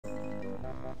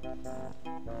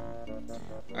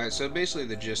Alright, so basically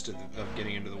the gist of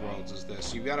getting into the worlds is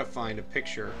this. You've got to find a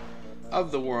picture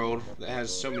of the world that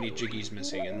has so many jiggies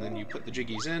missing, and then you put the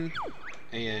jiggies in,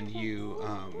 and you,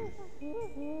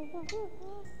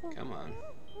 come on.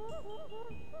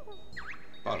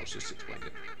 Bottles just explained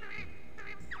it.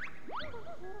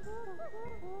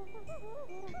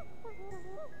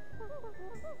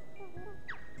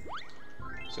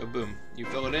 So boom, you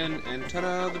fill it in, and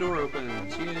ta-da, the door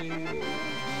opens. Yay!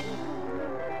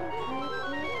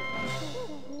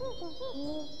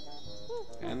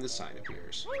 And the sign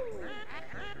appears.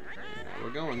 And now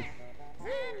we're going.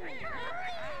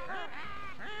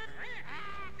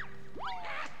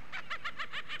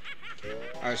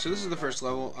 Alright, so this is the first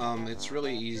level. It's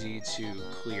really easy to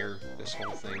clear this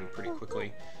whole thing pretty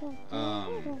quickly.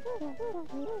 So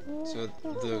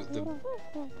the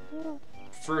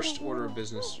first order of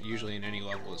business usually in any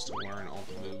level is to learn all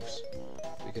the moves,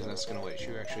 because that's going to let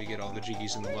you actually get all the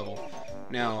jiggies in the level.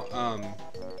 Now,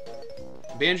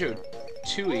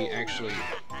 Banjo-Tooie actually,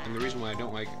 and the reason why I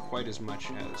don't like it quite as much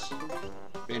as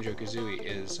Banjo-Kazooie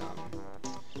is,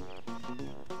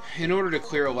 in order to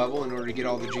clear a level, in order to get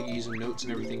all the jiggies and notes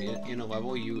and everything in a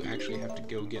level, you actually have to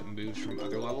go get moves from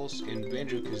other levels. In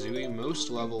Banjo-Kazooie, most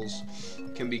levels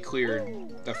can be cleared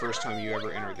the first time you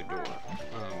ever enter the door,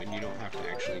 and you don't have to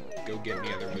actually go get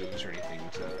any other moves or anything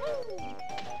to,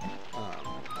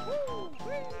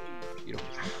 you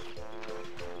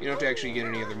don't have to actually get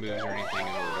any other moves or anything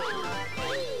in order to clear.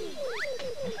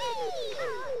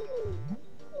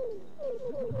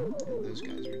 And those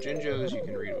guys are Jinjos. You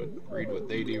can read what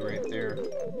they do right there.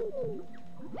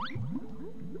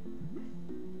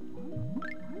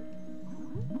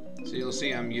 So you'll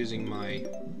see I'm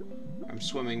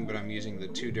swimming, but I'm using the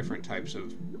two different types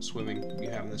of swimming you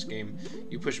have in this game.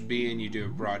 You push B and you do a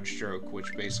broad stroke,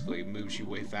 which basically moves you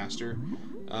way faster.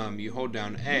 You hold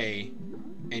down A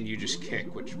and you just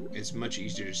kick, which is much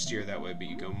easier to steer that way, but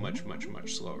you go much, much,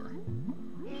 much slower.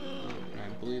 And I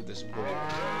believe this bull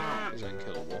is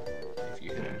unkillable. If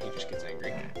you hit him, he just gets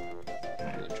angry and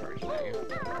then charges at you.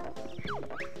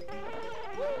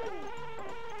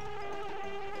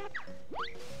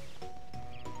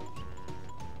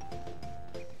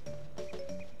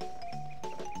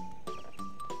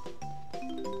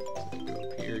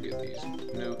 Get these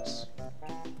notes.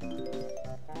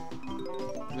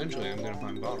 Eventually I'm going to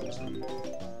find bottles and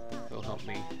they'll help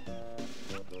me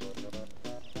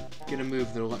get a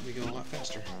move that'll let me go a lot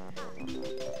faster.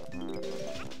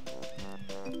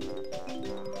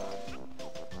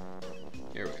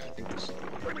 There we go, I think this is the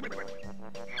one.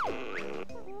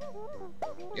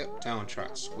 Yep, talent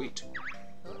shot, sweet.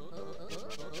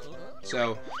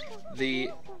 So, the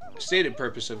stated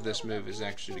purpose of this move is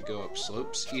actually to go up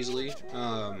slopes easily.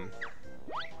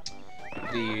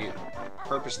 The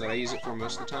purpose that I use it for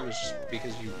most of the time is just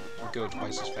because you go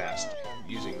twice as fast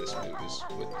using this move as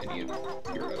with any of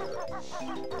your other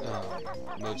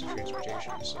modes of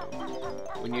transportation. So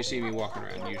when you see me walking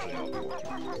around, usually I'll be walking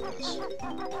around like this.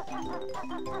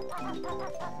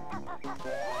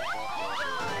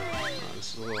 This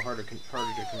is a little harder to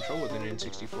control with an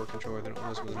N64 controller than it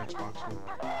was with an Xbox one.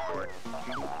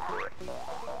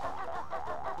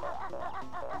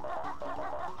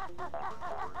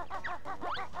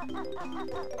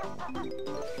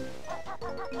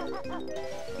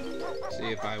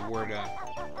 See, if I were to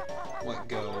let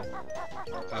go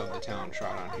of the talent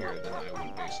shot on here, then I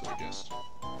would basically just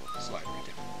slide right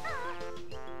down.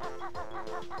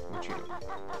 Which you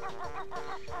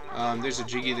don't. There's a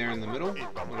jiggy there in the middle.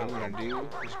 What I'm going to do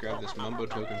is grab this Mumbo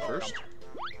token first.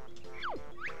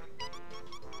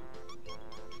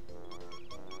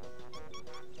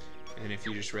 And if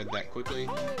you just read that quickly,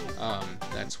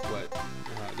 that's what,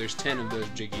 there's 10 of those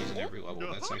jiggies in every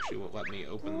level. That's actually what let me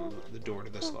open the door to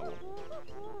this level.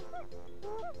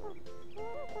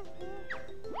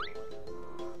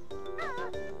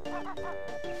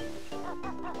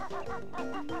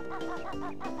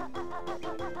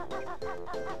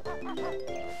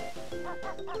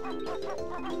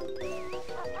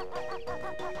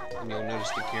 And you'll notice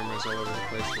the cameras all over the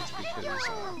place. That's because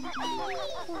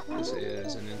this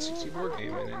is an N64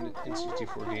 game, and in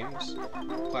N64 games,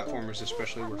 platformers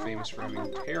especially were famous for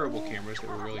having terrible cameras that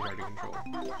were really hard to control.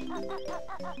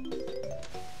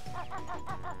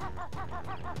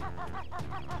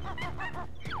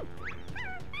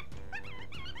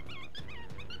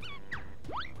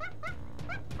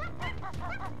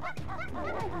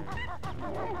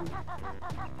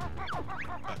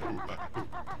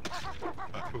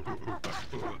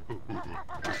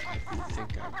 I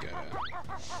think I've got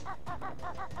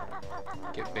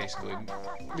to get basically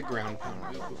the ground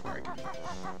pound move before I can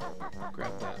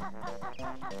grab that.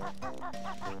 I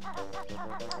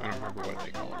don't remember what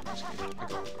they call it in this game. I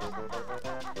call it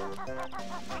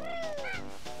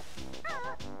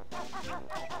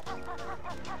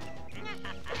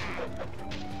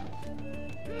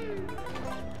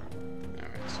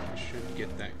Alright, so I should get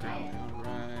that ground pound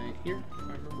right here,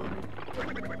 if I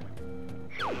remember right.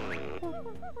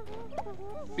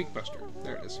 Beak Buster.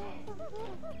 There it is.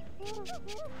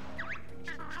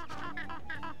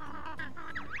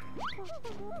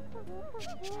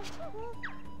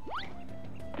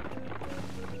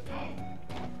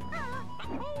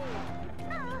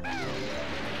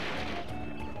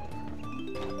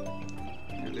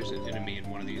 There's an enemy in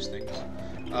one of these things.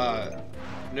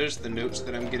 Notice the notes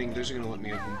that I'm getting. Those are going to let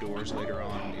me open doors later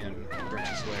on in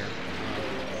Branch's Lair.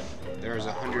 There's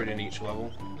 100 in each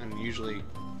level, and usually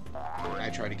I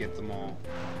try to get them all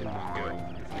in one go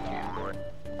if I can.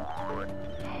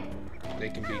 They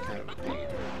can be kind of a pain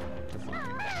to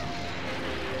find.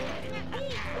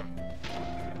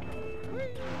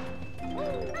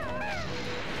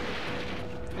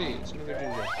 Hey, it's another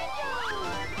ginger.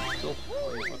 Cool.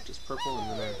 All you left is purple, and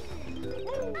then I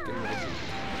get another ginger.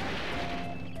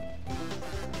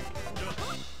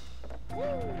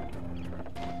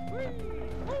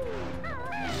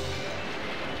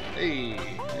 Hey,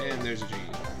 and there's a G.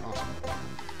 Awesome.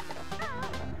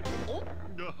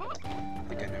 I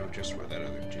think I know just where that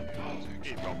other ginger is,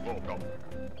 actually.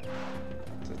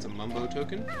 So that's a Mumbo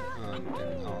token, and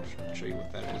I'll show you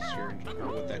what that is here, or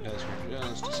what that does here in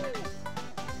just a second.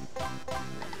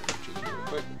 Jiggy real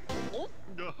quick.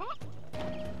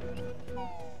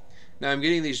 Now I'm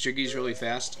getting these jiggies really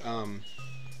fast.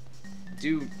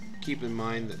 Do keep in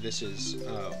mind that this is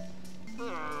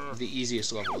the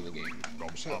easiest level in the game,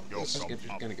 so this is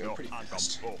gonna go pretty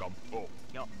fast.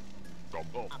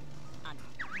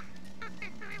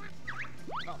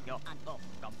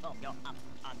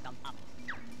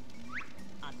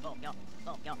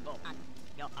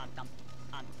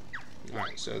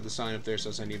 Alright, so the sign up there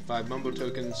says I need 5 Mumbo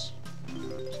tokens,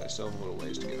 so I still have a little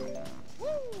ways to go.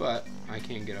 But I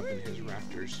can get up in his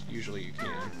rafters. Usually you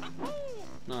can.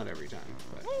 Not every time,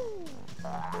 but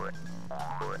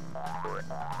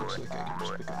looks like I can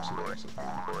just pick up some eggs up here.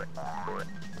 Alright, I don't really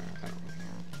care.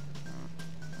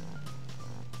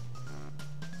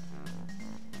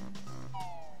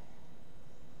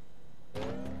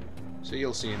 So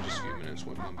you'll see in just a few minutes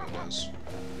what Mumbo does.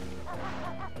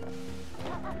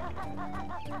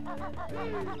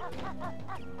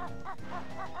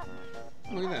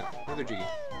 Look at that, another Jiggy.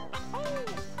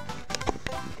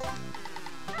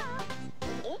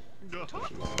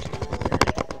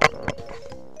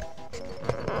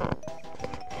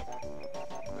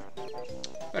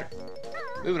 Better.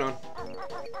 Moving on.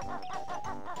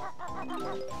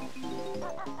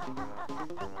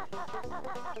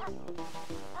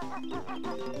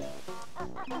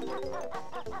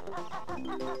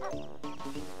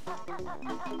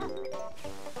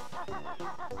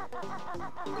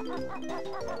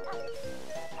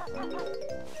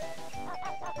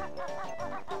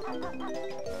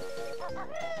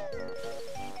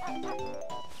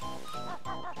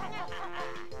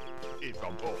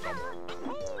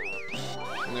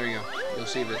 And there you go. You'll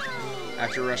see that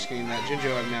after rescuing that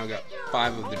Jinjo, I've now got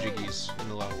 5 of the Jiggies in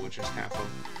the level, which is half of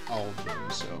all of them,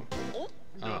 so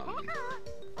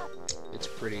it's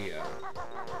pretty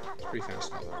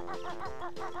fast level.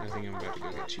 I think I'm about to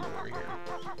go get 2 more here.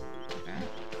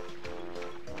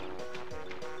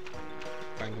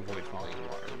 If I can avoid falling in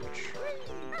water, which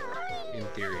in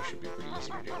theory should be pretty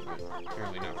easy to do, but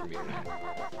apparently not for me tonight.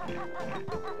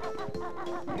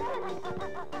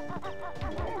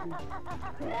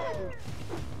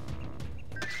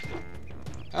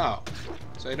 Oh,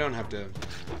 so I don't have to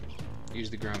use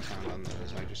the ground pound on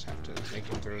those, I just have to make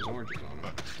him throw his oranges on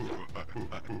them.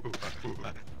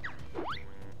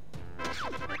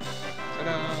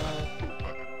 Ta-da!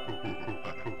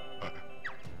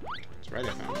 That's right, I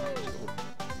found it.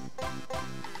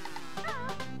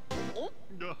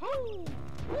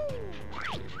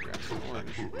 Grab some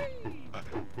orange.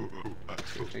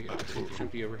 Go take it.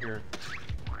 Should be over here.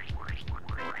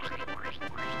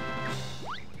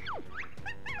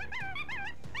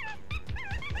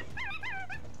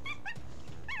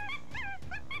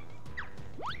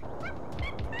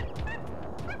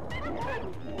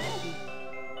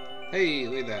 Hey,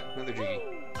 look at that. Another Jiggy.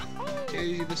 See how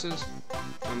easy this is?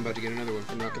 I'm about to get another one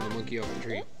for knocking the monkey off the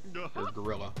tree. Or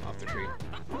gorilla off the tree.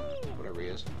 Whatever he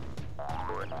is.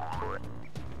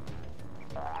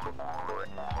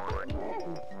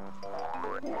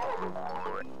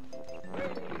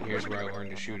 And here's where I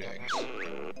learned to shoot eggs.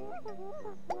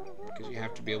 Because you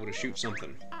have to be able to shoot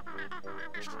something.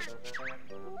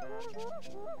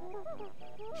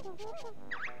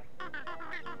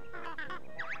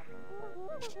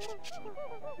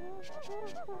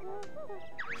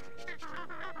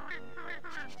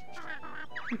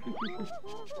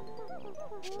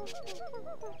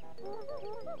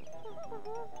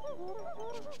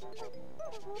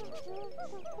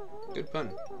 Good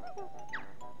pun.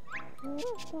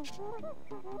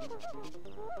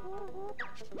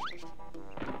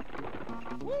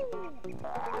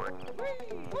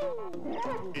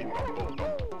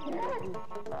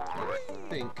 I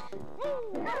think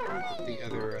the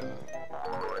other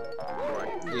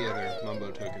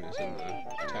Mumbo token is in the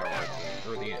tower,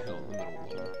 or the anthill in the middle of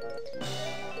the level.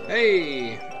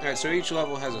 Hey! Alright, so each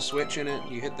level has a switch in it.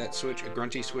 You hit that switch, a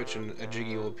Grunty switch, and a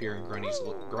Jiggy will appear in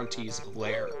Grunty's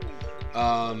lair. A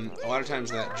lot of times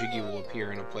that Jiggy will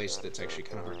appear in a place that's actually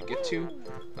kind of hard to get to.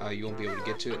 You won't be able to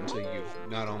get to it until you've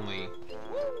not only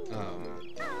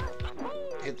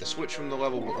hit the switch from the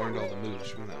level, but learned all the moves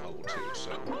from that level too.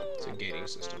 So it's a gating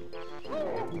system.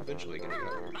 I'm eventually gonna get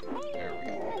up there.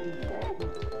 There we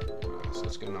go. So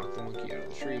let's go knock the monkey out of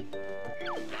the tree.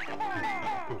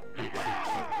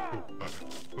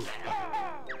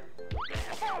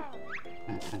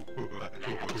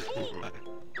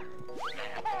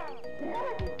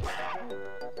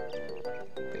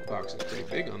 Hitbox is pretty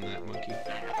big on that monkey.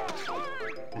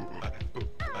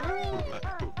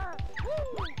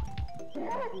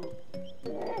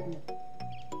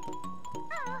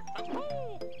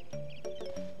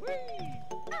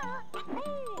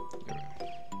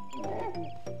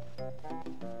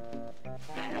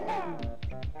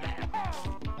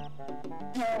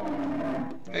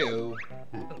 Heyo.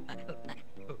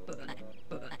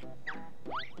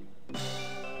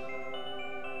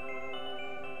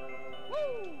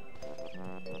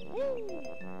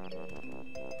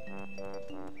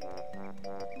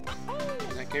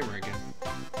 That camera again.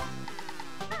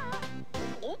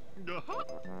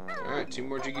 Alright, 2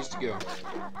 more Jiggies to go.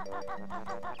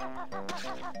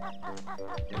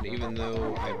 And even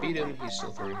though I beat him, he's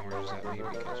still throwing orders at me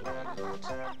because of my notes.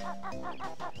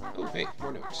 Oh, hey,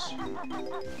 more notes.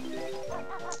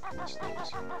 What's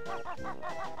those?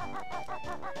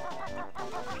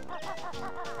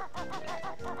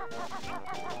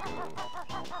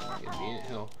 Get the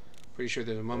anthill. Pretty sure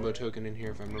there's a Mumbo token in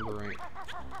here if I remember right.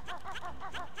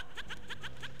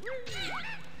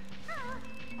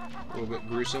 A little bit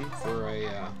gruesome for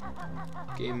a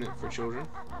game meant for children.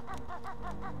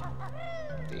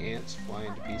 The ants fly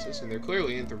into pieces, and they're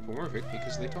clearly anthropomorphic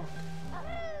because they talk.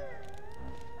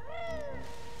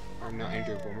 Or not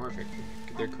anthropomorphic,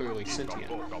 they're clearly sentient.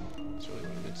 That's really what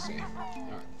I meant to say.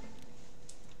 Alright.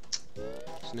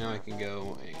 So now I can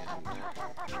go and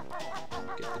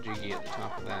get the Jiggy at the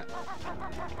top of that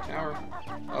tower.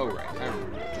 Oh right, I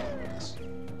remember what that was.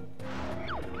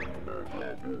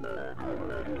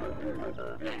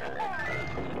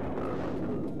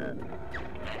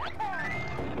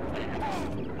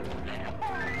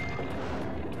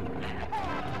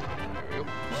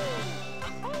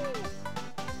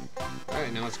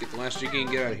 Alright, now let's get the last Jiggy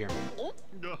and get out of here.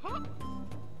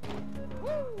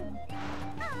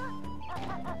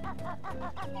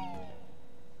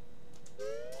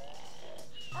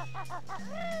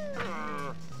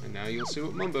 And now you'll see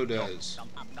what Mumbo does.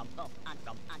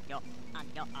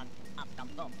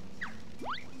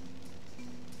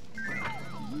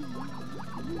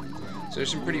 So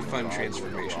there's some pretty fun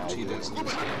transformations he does in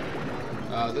this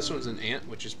game. This one's an ant,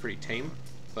 which is pretty tame,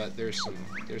 but there's some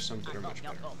that are much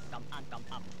better.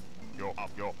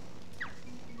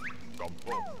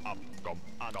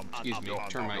 Excuse me,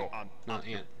 termite, not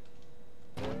ant.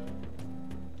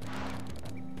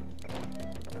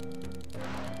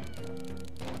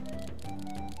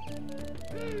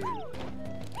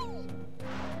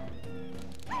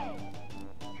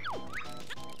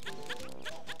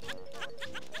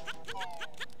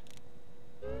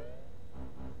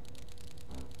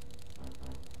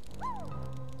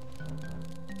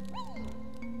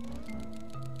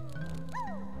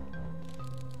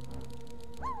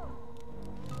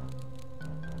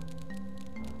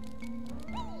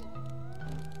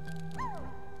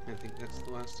 I think that's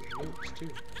the last of the notes, too.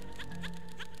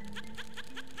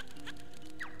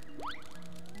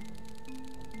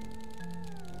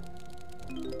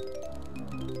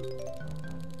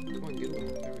 Come on, get away.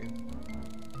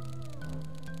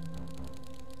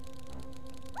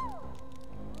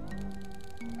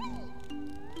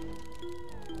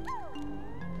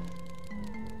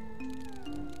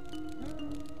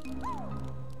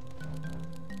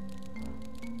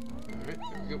 There we go. Alright,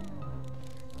 there we go.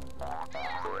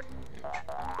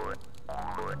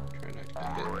 Try not to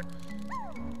get hit.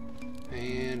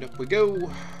 And up we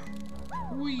go.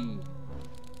 Whee!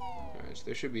 Alright, so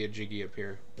there should be a jiggy up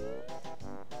here. And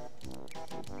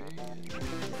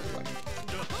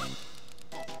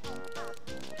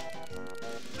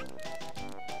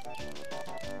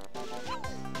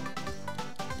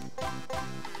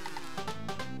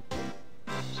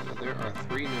so there are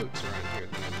 3 notes around here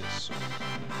that I missed.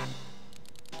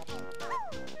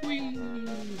 Whee!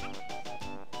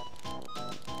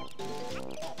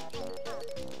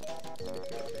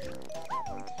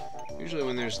 Usually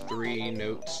when there's 3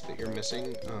 notes that you're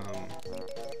missing,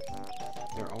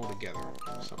 they're all together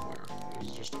somewhere.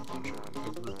 There's just a bunch of them,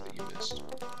 a group that you missed.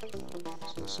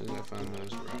 So as soon as I find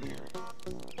those, we're out here.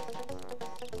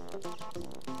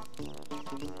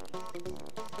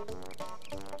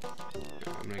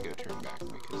 No, I'm gonna go turn back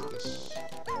because this,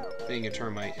 being a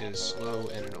termite, is slow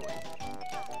and annoying.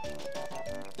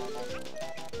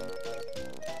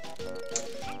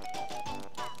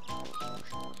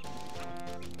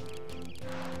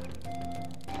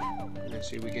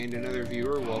 See, we gained another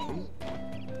viewer. Welcome.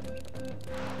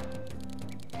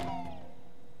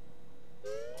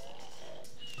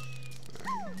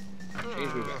 Alright.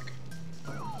 Change me back.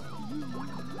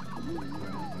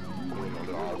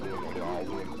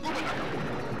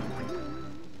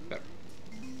 Better.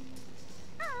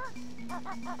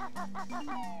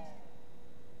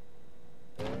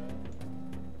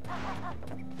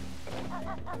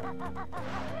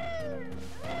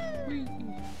 Whee!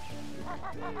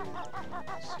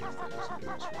 See if those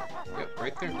notes work. Yep,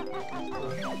 right there.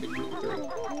 Big group of 3.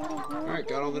 Alright,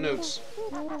 got all the notes.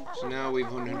 So now we've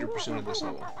 100% of this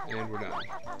level, and we're done.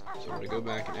 So I'm going to go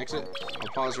back and exit. I'll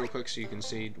pause real quick so you can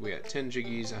see we had 10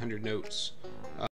 jiggies, 100 notes,